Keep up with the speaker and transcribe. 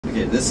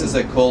Okay, this is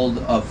a cold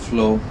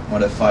upflow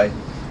modified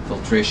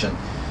filtration.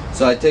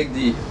 So I take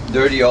the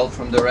dirty oil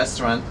from the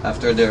restaurant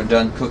after they're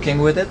done cooking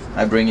with it.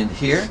 I bring it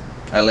here.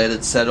 I let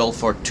it settle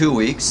for 2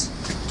 weeks.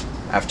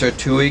 After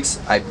 2 weeks,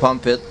 I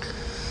pump it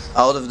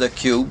out of the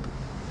cube.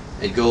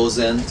 It goes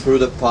in through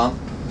the pump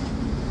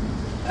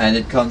and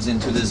it comes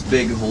into this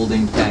big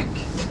holding tank.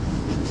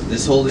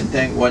 This holding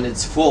tank, when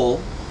it's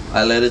full,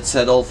 I let it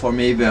settle for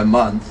maybe a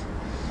month.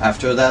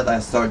 After that, I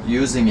start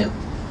using it.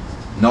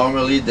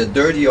 Normally the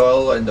dirty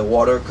oil and the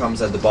water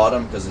comes at the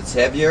bottom because it's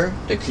heavier.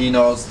 The clean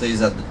oil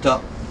stays at the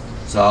top.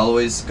 So I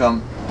always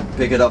come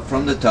pick it up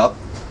from the top,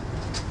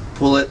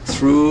 pull it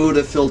through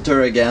the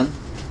filter again,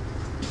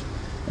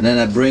 and then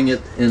I bring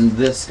it in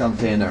this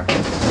container.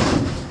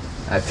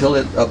 I fill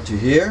it up to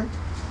here.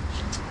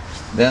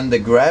 Then the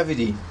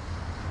gravity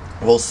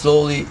will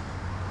slowly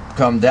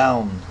come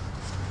down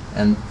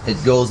and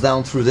it goes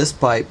down through this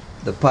pipe.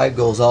 The pipe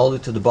goes all the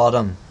way to the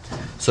bottom.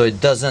 So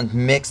it doesn't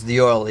mix the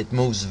oil, it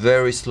moves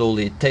very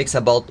slowly. It takes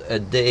about a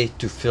day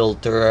to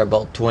filter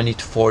about 20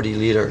 to 40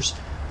 liters,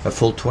 a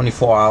full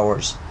 24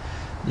 hours.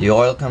 The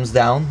oil comes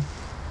down,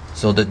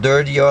 so the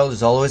dirty oil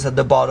is always at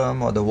the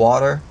bottom or the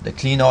water. The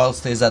clean oil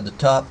stays at the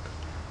top,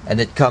 and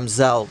it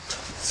comes out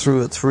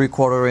through a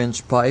 3/4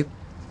 inch pipe.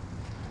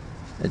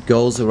 It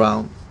goes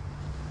around,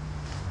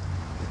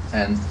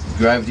 and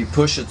gravity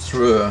pushes it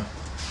through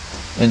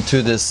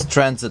into this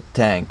transit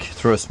tank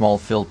through a small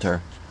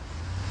filter.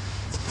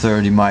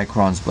 30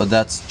 microns, but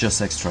that's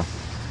just extra.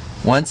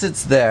 Once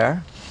it's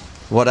there,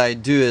 what I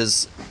do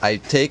is I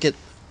take it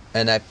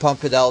and I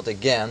pump it out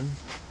again.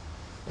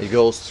 It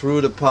goes through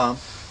the pump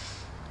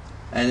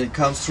and it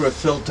comes through a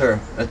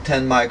filter, a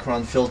 10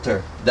 micron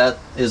filter. That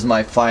is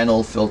my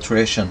final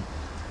filtration,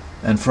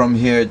 and from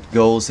here it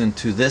goes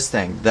into this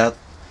tank. That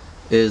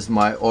is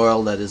my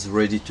oil that is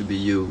ready to be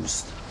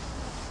used.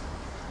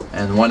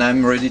 And when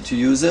I'm ready to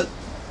use it,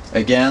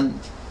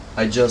 again,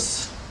 I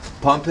just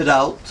pump it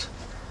out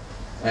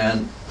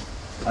and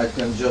I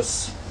can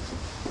just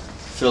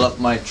fill up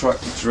my truck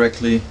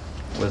directly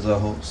with a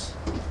hose,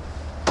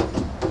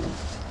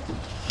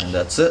 and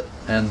that's it.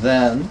 And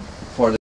then